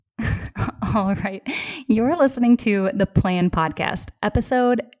All right. You're listening to the Plan Podcast,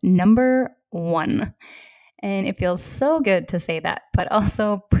 episode number 1. And it feels so good to say that, but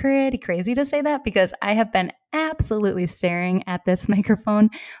also pretty crazy to say that because I have been absolutely staring at this microphone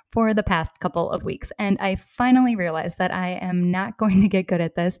for the past couple of weeks. And I finally realized that I am not going to get good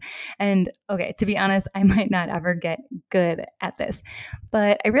at this. And okay, to be honest, I might not ever get good at this.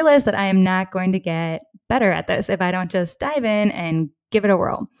 But I realized that I am not going to get better at this if I don't just dive in and give it a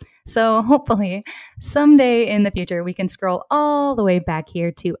whirl. So hopefully someday in the future, we can scroll all the way back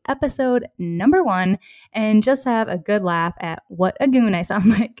here to episode number 1 and just have a good laugh at what a goon I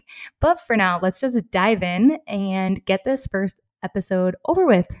sound like. But for now, let's just dive in and get this first episode over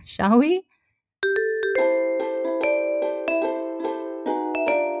with, shall we?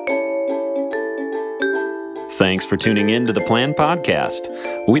 Thanks for tuning in to the Plan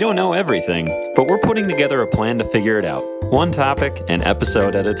Podcast. We don't know everything, but we're putting together a plan to figure it out, one topic and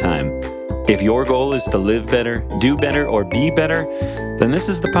episode at a time. If your goal is to live better, do better, or be better, then this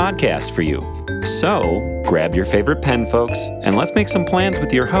is the podcast for you. So, grab your favorite pen, folks, and let's make some plans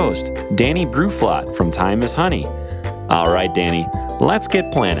with your host, Dani Bruflodt from Time is Honey. All right, Dani, let's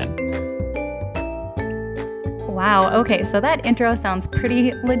get planning. Wow, okay, so that intro sounds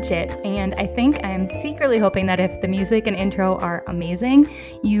pretty legit, and I think I'm secretly hoping that if the music and intro are amazing,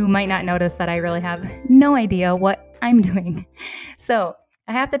 you might not notice that I really have no idea what I'm doing. So,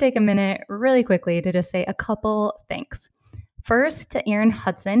 I have to take a minute really quickly to just say a couple thanks. First, to Aaron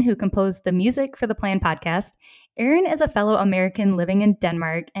Hudson, who composed the music for the Plan Podcast. Aaron is a fellow American living in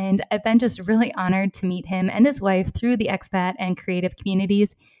Denmark, and I've been just really honored to meet him and his wife through the expat and creative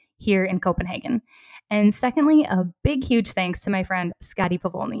communities here in Copenhagen. And secondly, a big, huge thanks to my friend Scotty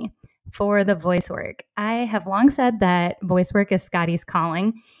Pavolny for the voice work. I have long said that voice work is Scotty's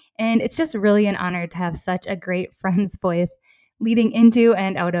calling, and it's just really an honor to have such a great friend's voice leading into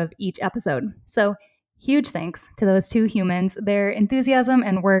and out of each episode. So huge thanks to those two humans. Their enthusiasm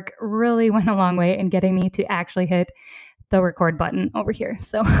and work really went a long way in getting me to actually hit the record button over here.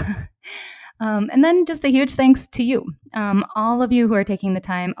 So, and then just a huge thanks to you, all of you who are taking the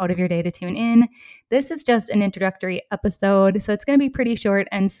time out of your day to tune in. This is just an introductory episode, so it's going to be pretty short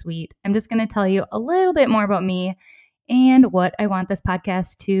and sweet. I'm just going to tell you a little bit more about me and what I want this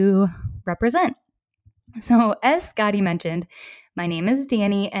podcast to represent. So, as Scotty mentioned, my name is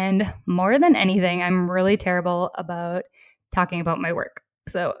Dani, and more than anything, I'm really terrible about talking about my work.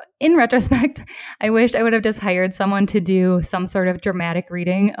 So, in retrospect, I wish I would have just hired someone to do some sort of dramatic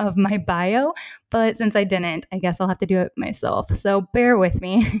reading of my bio, but since I didn't, I guess I'll have to do it myself. So, bear with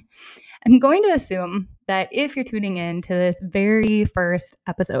me. I'm going to assume that if you're tuning in to this very first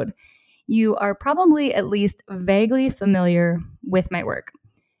episode, you are probably at least vaguely familiar with my work.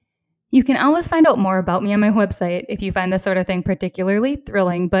 You can always find out more about me on my website if you find this sort of thing particularly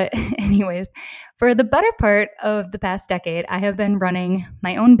thrilling. But anyways, for the better part of the past decade, I have been running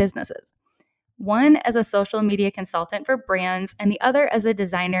my own businesses. One as a social media consultant for brands and the other as a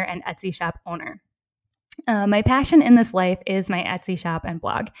designer and Etsy shop owner. My passion in this life is my Etsy shop and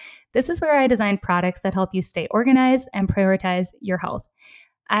blog. This is where I design products that help you stay organized and prioritize your health.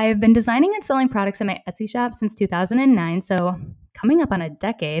 I've been designing and selling products in my Etsy shop since 2009, so coming up on a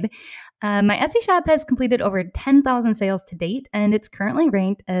decade. My Etsy shop has completed over 10,000 sales to date, and it's currently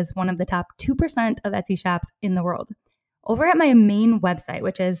ranked as one of the top 2% of Etsy shops in the world. Over at my main website,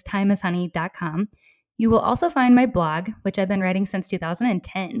 which is timeishoney.com, you will also find my blog, which I've been writing since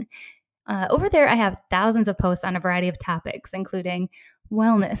 2010. Over there, I have thousands of posts on a variety of topics, including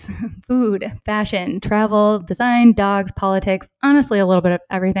wellness, food, fashion, travel, design, dogs, politics, honestly, a little bit of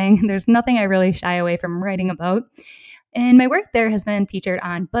everything. There's nothing I really shy away from writing about. And my work there has been featured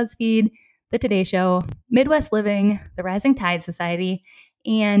on BuzzFeed, The Today Show, Midwest Living, The Rising Tide Society,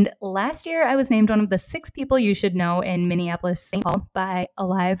 and last year I was named one of the 6 people you should know in Minneapolis-St. Paul by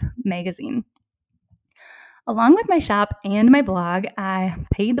Alive magazine. Along with my shop and my blog, I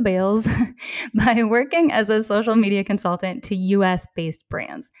pay the bills by working as a social media consultant to US-based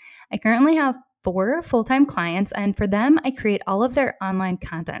brands. I currently have 4 full-time clients, and for them, I create all of their online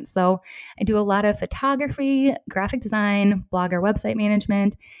content. So I do a lot of photography, graphic design, blog or website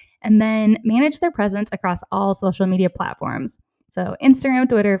management, and then manage their presence across all social media platforms. So Instagram,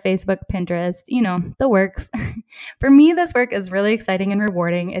 Twitter, Facebook, Pinterest, the works. For me, this work is really exciting and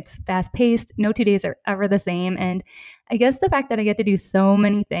rewarding. It's fast-paced. No 2 days are ever the same. And I guess the fact that I get to do so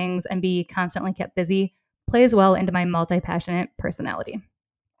many things and be constantly kept busy plays well into my multi-passionate personality.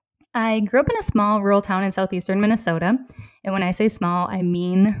 I grew up in a small rural town in southeastern Minnesota. And when I say small, I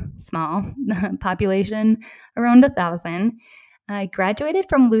mean small. Population around 1,000. I graduated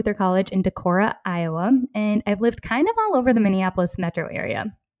from Luther College in Decorah, Iowa, and I've lived kind of all over the Minneapolis metro area.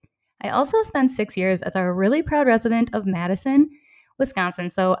 I also spent 6 years as a really proud resident of Madison, Wisconsin.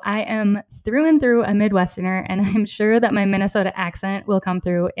 So I am through and through a Midwesterner, and I'm sure that my Minnesota accent will come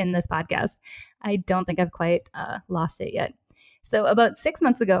through in this podcast. I don't think I've quite lost it yet. So about 6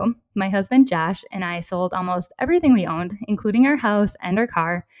 months ago, my husband Josh and I sold almost everything we owned, including our house and our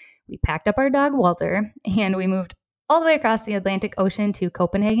car. We packed up our dog Walter, and we moved all the way across the Atlantic Ocean to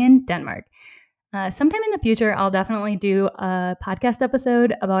Copenhagen, Denmark. Sometime in the future, I'll definitely do a podcast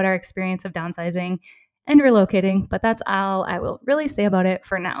episode about our experience of downsizing and relocating, but that's all I will really say about it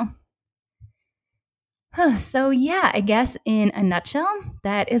for now. So yeah, I guess in a nutshell,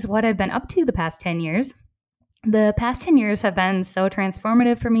 that is what I've been up to the past 10 years. The past 10 years have been so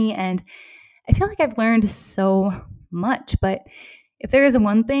transformative for me, and I feel like I've learned so much. But if there is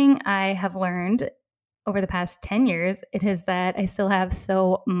one thing I have learned over the past 10 years, it is that I still have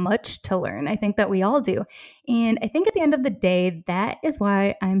so much to learn. I think that we all do. And I think at the end of the day, that is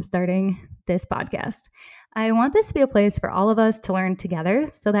why I'm starting this podcast. I want this to be a place for all of us to learn together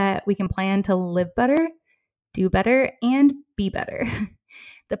so that we can plan to live better, do better, and be better.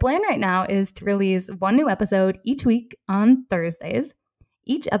 The plan right now is to release one new episode each week on Thursdays.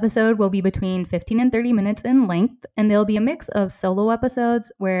 Each episode will be between 15 and 30 minutes in length, and there'll be a mix of solo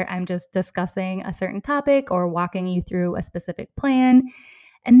episodes where I'm just discussing a certain topic or walking you through a specific plan,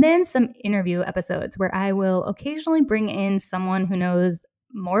 and then some interview episodes where I will occasionally bring in someone who knows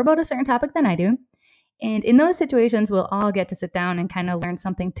more about a certain topic than I do. And in those situations, we'll all get to sit down and kind of learn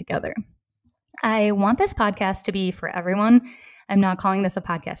something together. I want this podcast to be for everyone. I'm not calling this a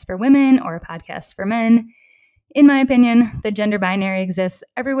podcast for women or a podcast for men. In my opinion, the gender binary exists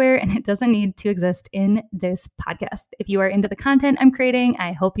everywhere, and it doesn't need to exist in this podcast. If you are into the content I'm creating,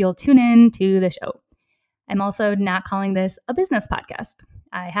 I hope you'll tune in to the show. I'm also not calling this a business podcast.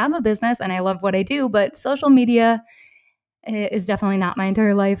 I have a business and I love what I do, but social media is definitely not my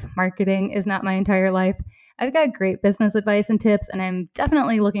entire life. Marketing is not my entire life. I've got great business advice and tips, and I'm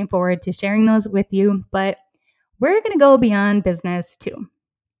definitely looking forward to sharing those with you, but we're going to go beyond business too.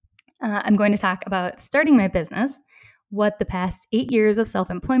 I'm going to talk about starting my business, what the past 8 years of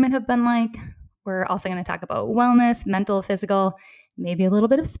self-employment have been like. We're also going to talk about wellness, mental, physical, maybe a little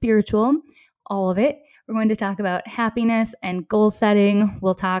bit of spiritual, all of it. We're going to talk about happiness and goal setting.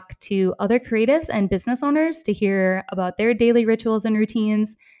 We'll talk to other creatives and business owners to hear about their daily rituals and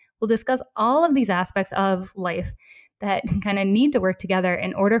routines. We'll discuss all of these aspects of life that kind of need to work together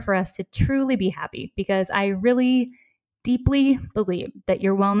in order for us to truly be happy, because I really deeply believe that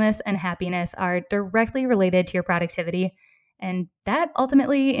your wellness and happiness are directly related to your productivity, and that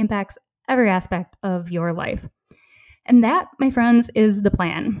ultimately impacts every aspect of your life. And that, my friends, is the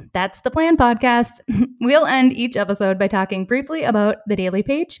plan. That's the Plan podcast. We'll end each episode by talking briefly about the Daily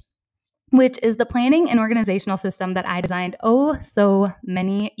Page, which is the planning and organizational system that I designed so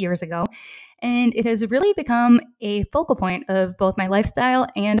many years ago. And it has really become a focal point of both my lifestyle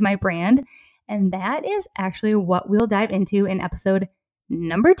and my brand. And that is actually what we'll dive into in episode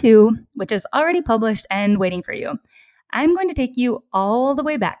number 2, which is already published and waiting for you. I'm going to take you all the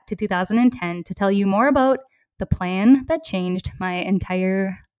way back to 2010 to tell you more about the plan that changed my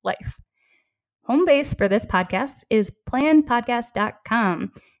entire life. Home base for this podcast is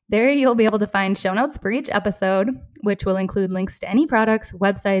planpodcast.com. There you'll be able to find show notes for each episode, which will include links to any products,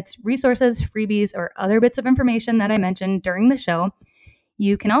 websites, resources, freebies, or other bits of information that I mentioned during the show.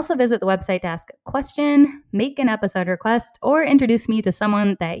 You can also visit the website to ask a question, make an episode request, or introduce me to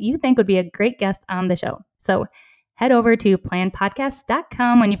someone that you think would be a great guest on the show. So head over to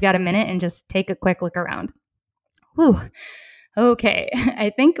planpodcast.com when you've got a minute and just take a quick look around. Whew. Okay,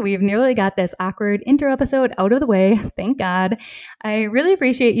 I think we've nearly got this awkward intro episode out of the way. Thank God. I really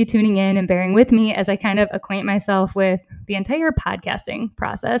appreciate you tuning in and bearing with me as I kind of acquaint myself with the entire podcasting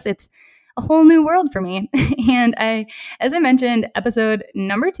process. It's a whole new world for me. And as I mentioned, episode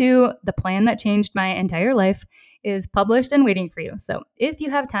number 2, the plan that changed my entire life, is published and waiting for you. So if you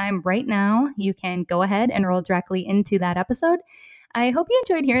have time right now, you can go ahead and roll directly into that episode. I hope you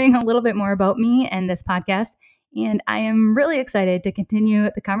enjoyed hearing a little bit more about me and this podcast. And I am really excited to continue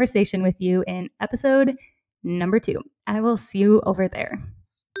the conversation with you in episode number 2. I will see you over there.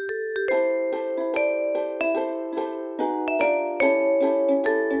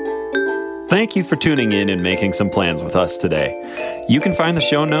 Thank you for tuning in and making some plans with us today. You can find the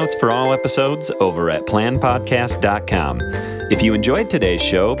show notes for all episodes over at planpodcast.com. If you enjoyed today's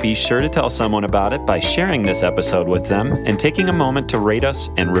show, be sure to tell someone about it by sharing this episode with them and taking a moment to rate us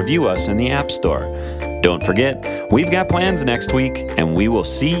and review us in the App Store. Don't forget, we've got plans next week, and we will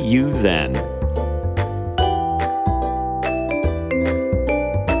see you then.